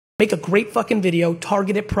Make a great fucking video,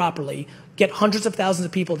 target it properly, get hundreds of thousands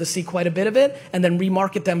of people to see quite a bit of it, and then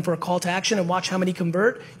remarket them for a call to action and watch how many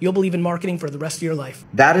convert. You'll believe in marketing for the rest of your life.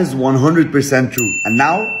 That is 100% true. And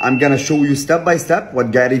now I'm gonna show you step by step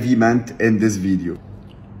what Gary Vee meant in this video.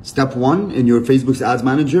 Step 1, in your Facebook's Ads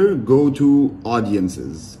Manager, go to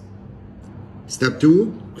Audiences. Step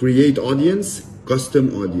 2, create audience,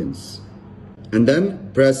 custom audience. And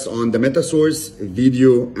then press on the meta source,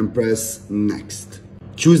 video, and press next.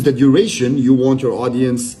 Choose the duration you want your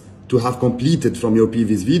audience to have completed from your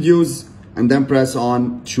previous videos, and then press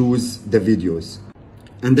on choose the videos.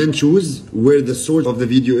 And then choose where the source of the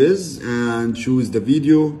video is and choose the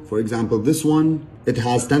video. For example, this one, it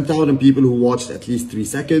has 10,000 people who watched at least 3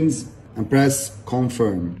 seconds, and press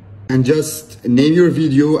confirm. And just name your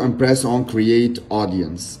video and press on create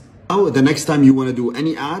audience. Now, the next time you want to do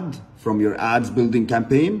any ad from your ads building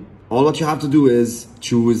campaign, all that you have to do is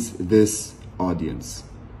choose this audience.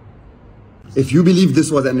 If you believe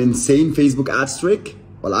this was an insane Facebook ads trick,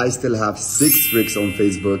 well, I still have 6 tricks on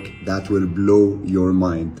Facebook that will blow your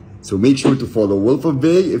mind. So make sure to follow Wolf of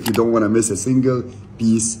Bay if you don't want to miss a single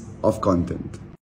piece of content.